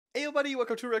everybody,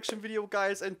 welcome to a reaction video,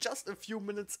 guys. And just a few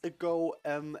minutes ago,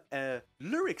 a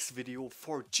lyrics video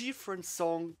for Gfriend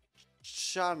song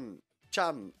Chan,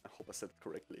 I hope I said it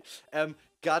correctly,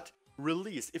 got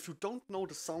released. If you don't know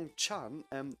the song Chan,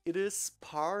 it is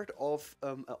part of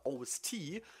an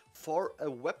OST for a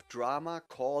web drama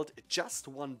called Just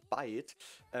One Bite,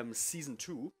 Season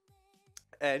 2.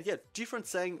 And yeah, Gfriend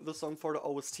sang the song for the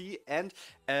OST, and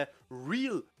a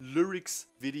real lyrics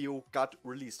video got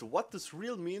released. What this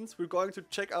real means, we're going to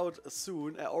check out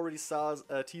soon. I already saw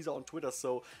a teaser on Twitter,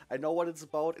 so I know what it's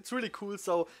about. It's really cool.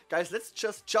 So guys, let's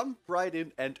just jump right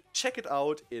in and check it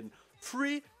out in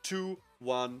 3, 2,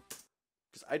 1.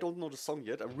 Because I don't know the song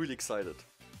yet. I'm really excited.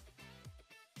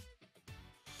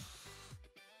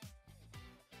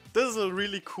 This is a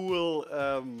really cool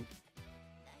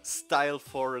style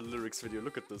for a lyrics video.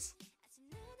 Look at this.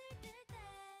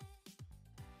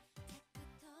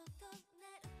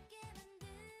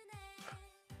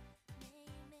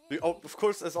 Of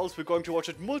course, as always, we're going to watch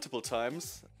it multiple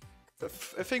times.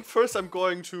 I think first I'm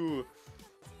going to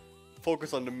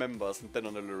focus on the members and then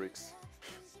on the lyrics.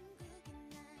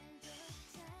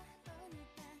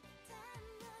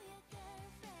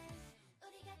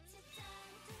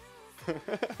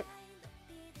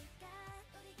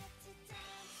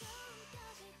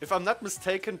 If I'm not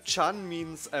mistaken, Chan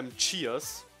means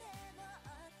cheers.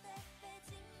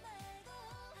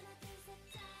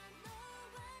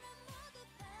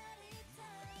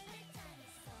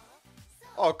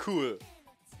 Oh, cool.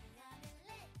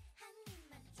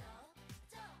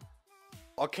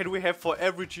 Or can we have for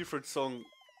every Gfriend song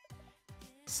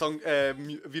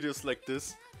videos like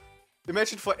this?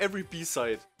 Imagine for every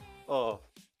B-side. Oh.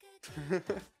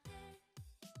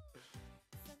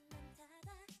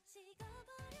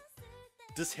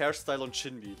 This hairstyle on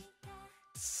Shinbi.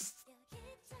 This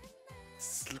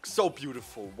looks so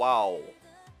beautiful. Wow.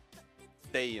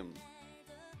 Damn.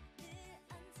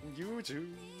 You do.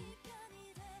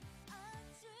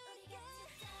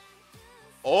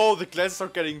 Oh, the glasses are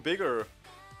getting bigger.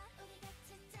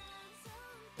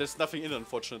 There's nothing in,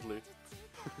 unfortunately.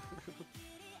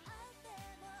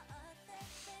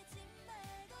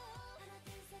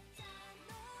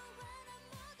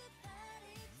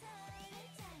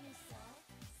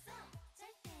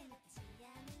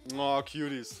 Oh,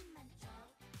 cuties.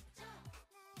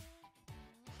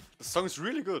 The song is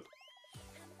really good.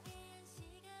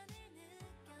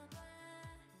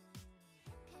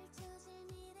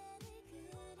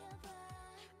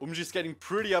 Umji's getting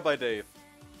prettier by day.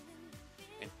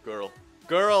 And girl,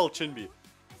 Chinbi.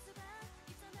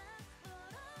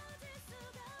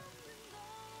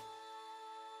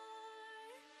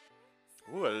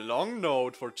 Ooh, a long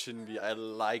note for Chinbi. I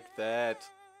like that.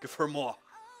 Give her more.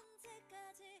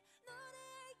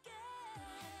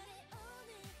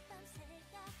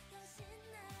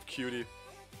 Cutie.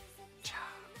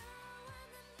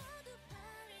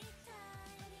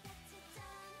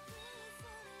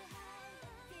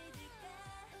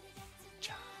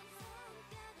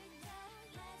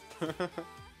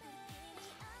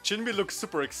 Chinbi looks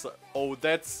super excited. Oh,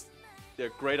 that's a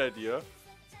great idea.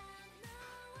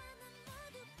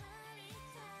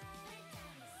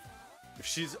 If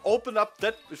she's opened up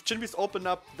that, if Chinbi's opened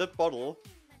up that bottle.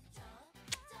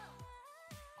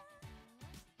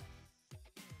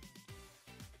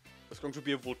 It's going to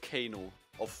be a volcano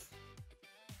of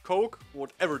Coke,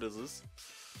 whatever this is.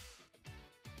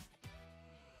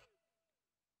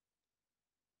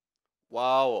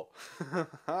 Wow.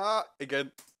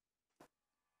 Again.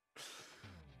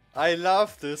 I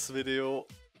love this video.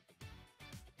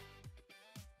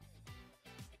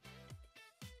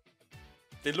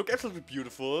 They look absolutely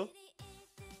beautiful.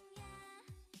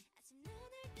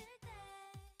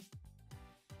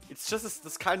 It's just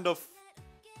this kind of...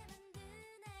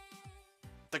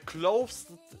 The clothes,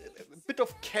 a bit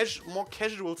of more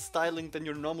casual styling than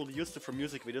you're normally used to from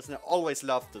music videos, and I always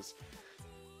love this.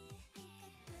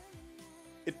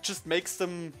 It just makes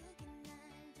them...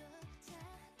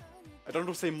 I don't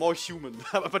want to say more human,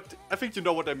 but I think you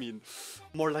know what I mean.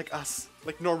 More like us,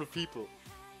 like normal people.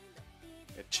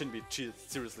 Yeah, Chinbi,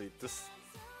 seriously, this...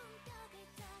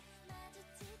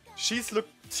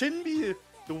 Chinbi,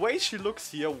 the way she looks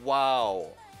here, wow.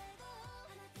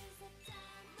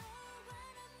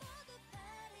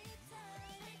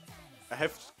 I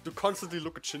have to constantly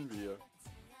look at Chinbi here.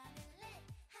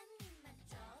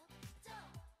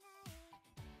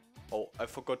 Oh, I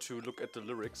forgot to look at the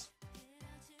lyrics.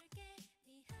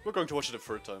 We're going to watch it a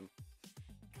third time.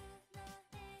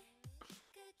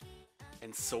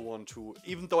 And so on too.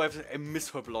 Even though I miss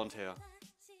her blonde hair.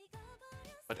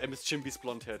 But I miss Chinbi's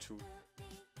blonde hair too.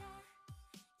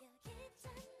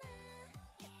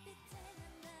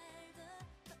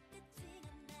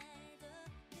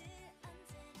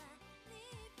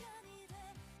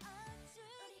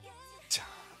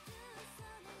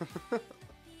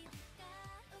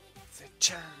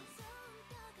 ZZAN.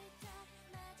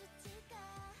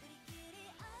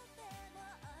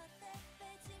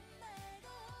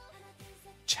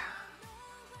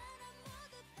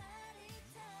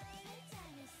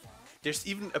 There's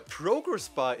even a progress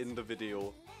bar in the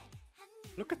video.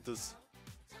 Look at this.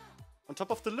 On top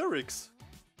of the lyrics.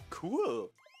 Cool.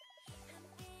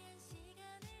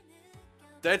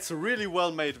 That's a really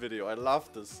well made video. I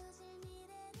love this.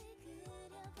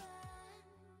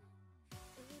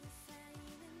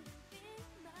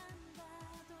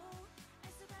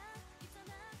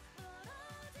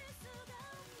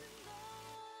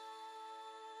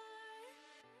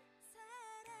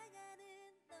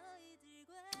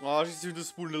 Oh, she's doing the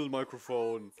spoon little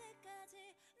microphone.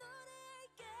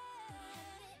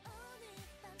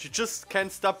 She just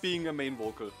can't stop being a main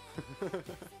vocal.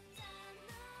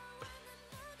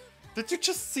 Did you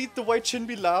just see the way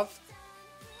Chinby laughed?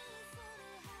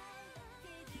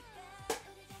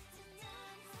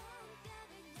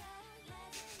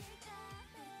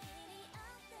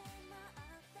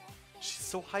 She's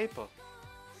so hyper.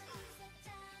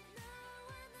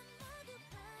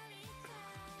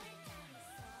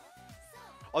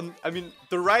 I mean,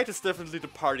 the right is definitely the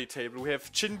party table. We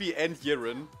have Chinby and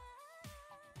Yiren.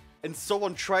 And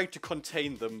someone tried to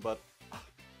contain them, but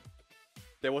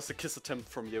there was a kiss attempt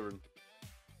from Yiren.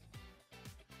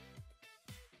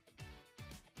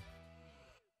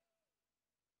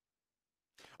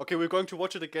 Okay, we're going to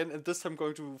watch it again, and this time I'm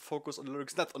going to focus on the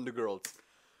lyrics, not on the girls.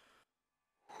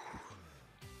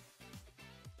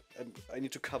 And I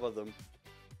need to cover them.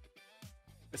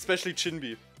 Especially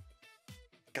Chinby.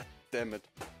 God damn it.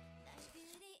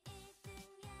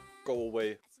 Go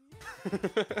away.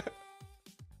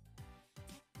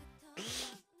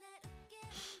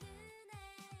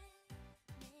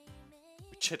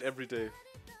 We chat every day.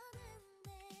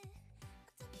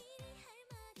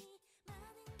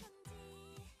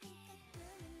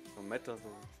 No matter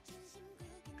though.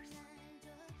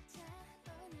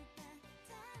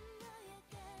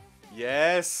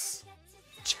 Yes!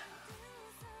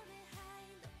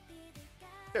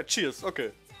 Yeah, cheers,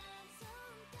 okay.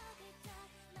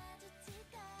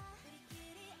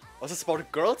 Was this about a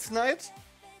girls' night?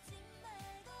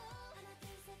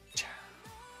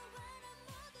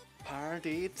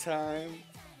 Party time.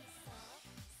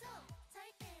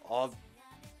 Oh,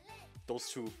 those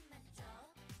two.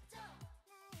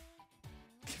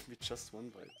 Give me just one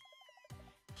bite.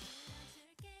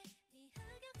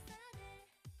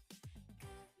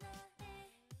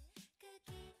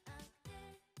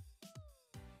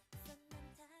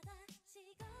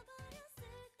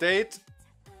 Date.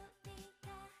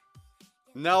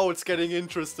 Now it's getting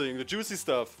interesting, the juicy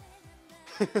stuff.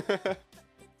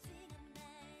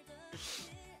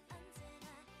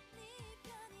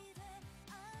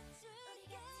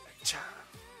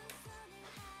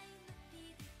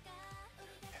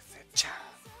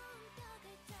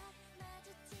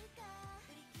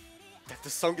 That the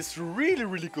song is really,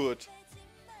 really good.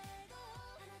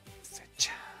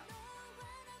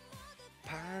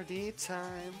 Party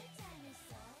time.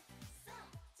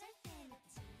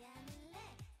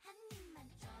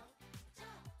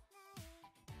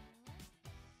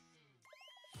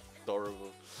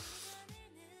 Adorable.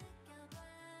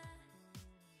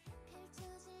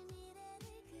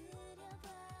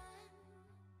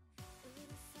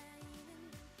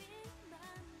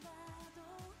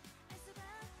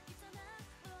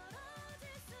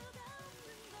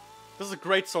 This is a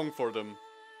great song for them.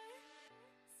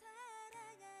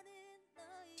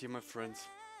 Dear my friends.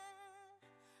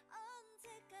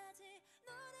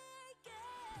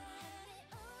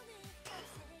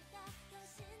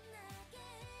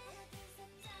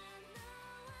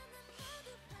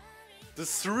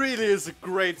 This really is a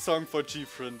great song for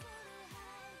Gfriend.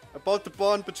 About the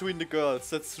bond between the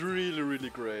girls, that's really, really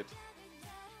great.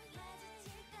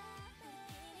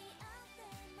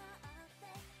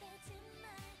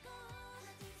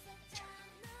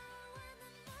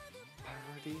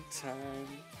 Party time.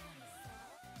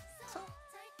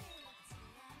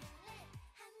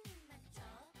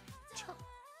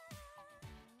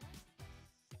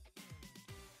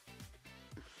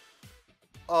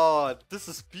 Oh, this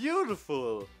is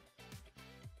beautiful.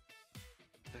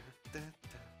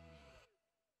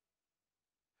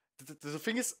 The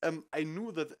thing is, I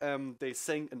knew that they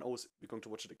sang an OST. We're going to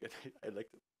watch it again. I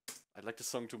liked it. I like the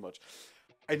song too much.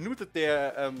 I knew that they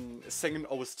sang an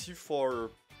OST for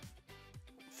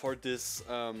this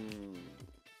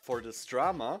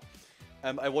drama.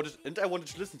 I wanted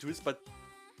to listen to this, but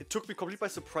it took me completely by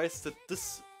surprise that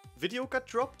this video got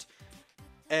dropped.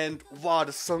 And wow,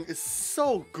 the song is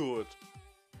so good.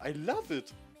 I love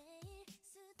it.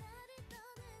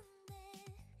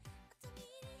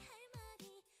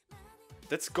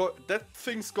 That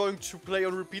thing's going to play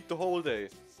on repeat the whole day.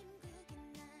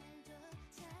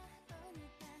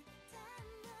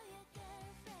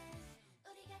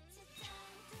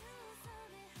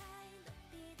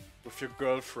 With your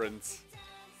girlfriends.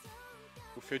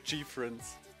 With your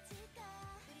G-friends.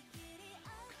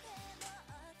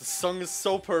 The song is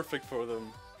so perfect for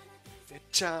them.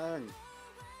 ZZAN.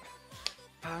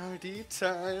 Party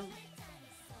time.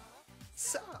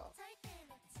 So.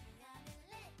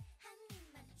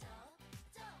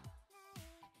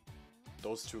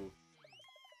 Those two.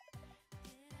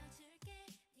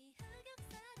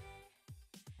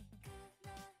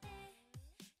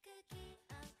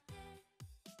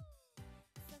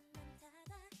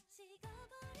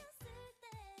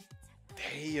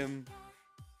 Damn.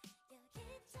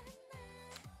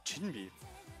 Jinbi.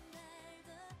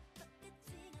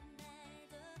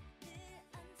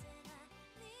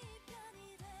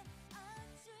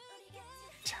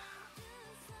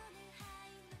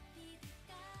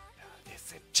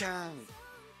 ZZAN.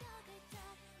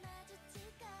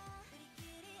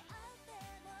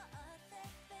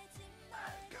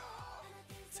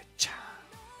 ZZAN.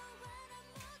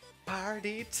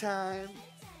 Party time.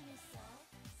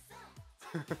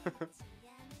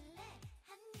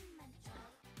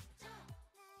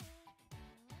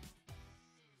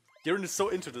 Garen is so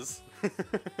into this.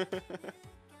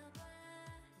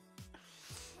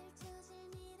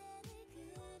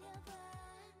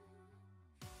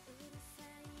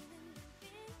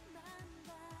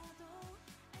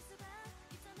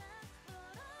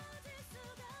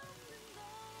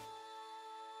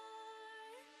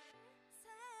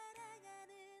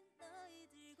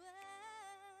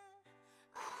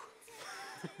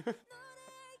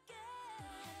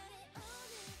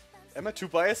 Am I too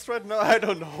biased right now? I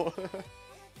don't know.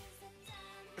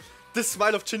 This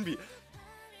smile of Jinbi.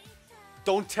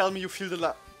 Don't tell me you feel the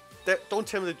love. Don't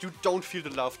tell me that you don't feel the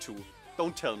love too.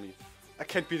 Don't tell me. I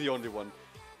can't be the only one.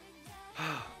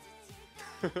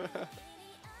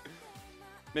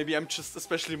 Maybe I'm just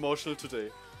especially emotional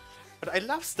today. But I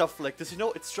love stuff like this, you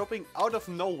know, it's dropping out of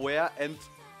nowhere and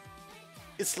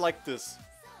it's like this.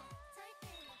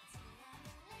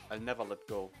 I'll never let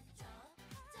go.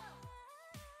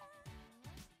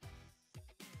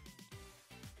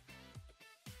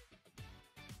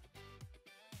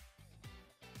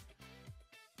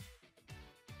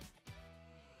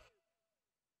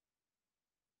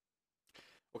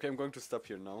 Okay, I'm going to stop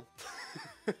here now.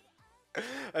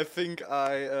 I think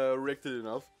I reacted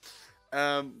enough.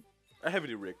 I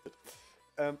heavily reacted.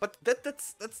 But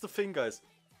that's the thing, guys.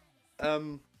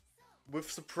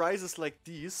 With surprises like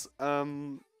these,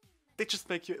 they just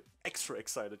make you extra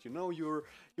excited. You know, you're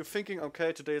thinking,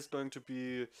 okay, today is going to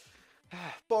be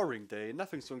boring day,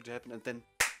 nothing's going to happen, and then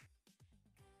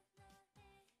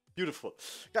beautiful.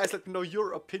 Guys, let me know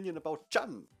your opinion about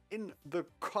ZZAN in the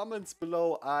comments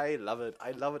below. I love it.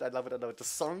 I love it. I love it. I love it. The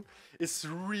song is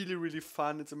really, really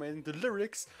fun. It's amazing. The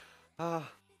lyrics,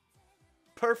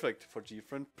 perfect for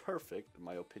Gfriend. Perfect, in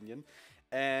my opinion.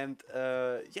 And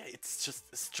yeah, it's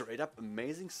just a straight up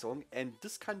amazing song. And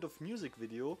this kind of music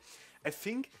video, I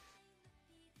think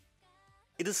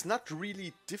it is not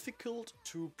really difficult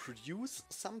to produce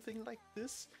something like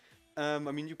this. I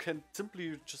mean, you can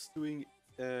simply just doing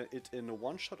it in a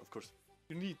one shot. Of course,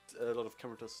 you need a lot of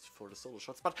cameras for the solo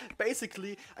shots, but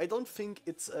basically, I don't think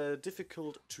it's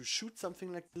difficult to shoot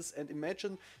something like this. And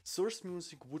imagine Source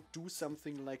Music would do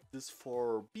something like this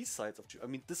for B-sides of. I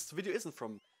mean, this video isn't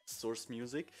from Source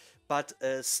Music, but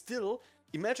still,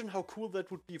 imagine how cool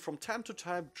that would be. From time to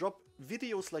time, drop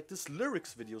videos like this,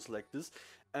 lyrics videos like this,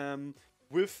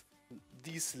 with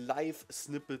these live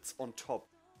snippets on top.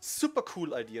 Super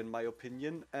cool idea, in my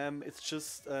opinion. It's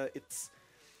just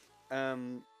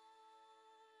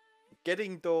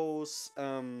getting those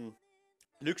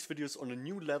lyrics videos on a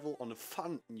new level, on a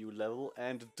fun new level,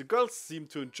 and the girls seem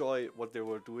to enjoy what they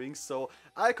were doing, so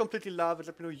I completely love it.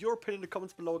 Let me know your opinion in the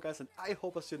comments below, guys, and I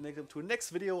hope I see you next time to the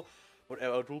next video,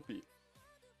 whatever it will be.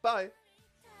 Bye!